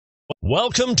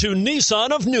Welcome to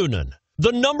Nissan of Newnan,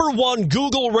 the #1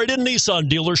 Google-rated Nissan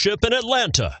dealership in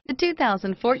Atlanta. The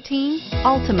 2014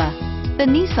 Altima. The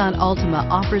Nissan Altima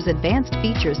offers advanced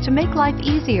features to make life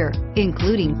easier,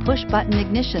 including push-button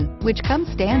ignition, which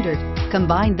comes standard.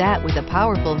 Combine that with a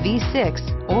powerful V6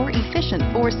 or efficient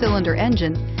 4-cylinder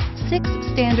engine, 6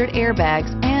 standard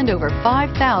airbags, and over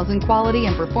 5,000 quality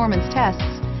and performance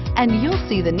tests, and you'll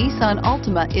see the Nissan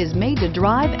Altima is made to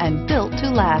drive and built to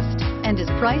last, and is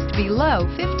priced below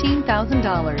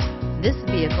 $15,000. This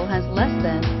vehicle has less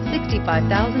than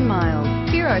 65,000 miles.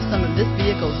 Here are some of this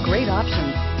vehicle's great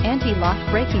options: anti-lock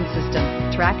braking system,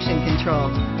 traction control,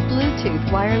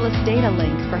 Bluetooth wireless data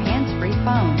link for hands-free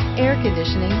phone, air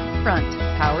conditioning, front,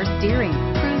 power steering,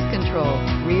 cruise control,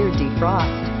 rear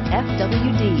defrost,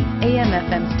 FWD,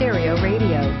 AM/FM stereo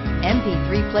radio,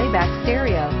 MP3 playback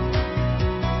stereo.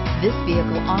 This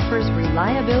vehicle offers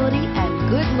reliability and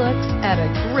good looks at a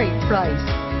great price.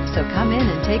 So come in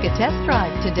and take a test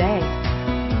drive today.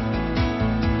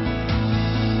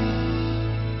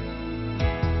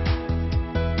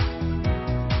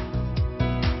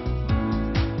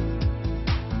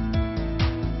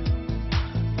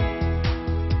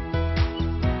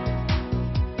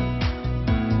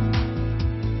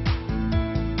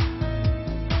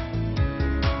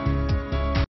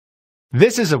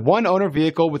 This is a one-owner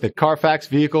vehicle with a Carfax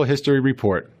Vehicle History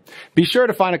Report. Be sure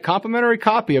to find a complimentary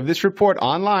copy of this report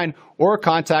online or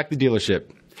contact the dealership.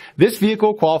 This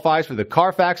vehicle qualifies for the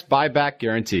Carfax Buyback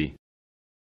Guarantee.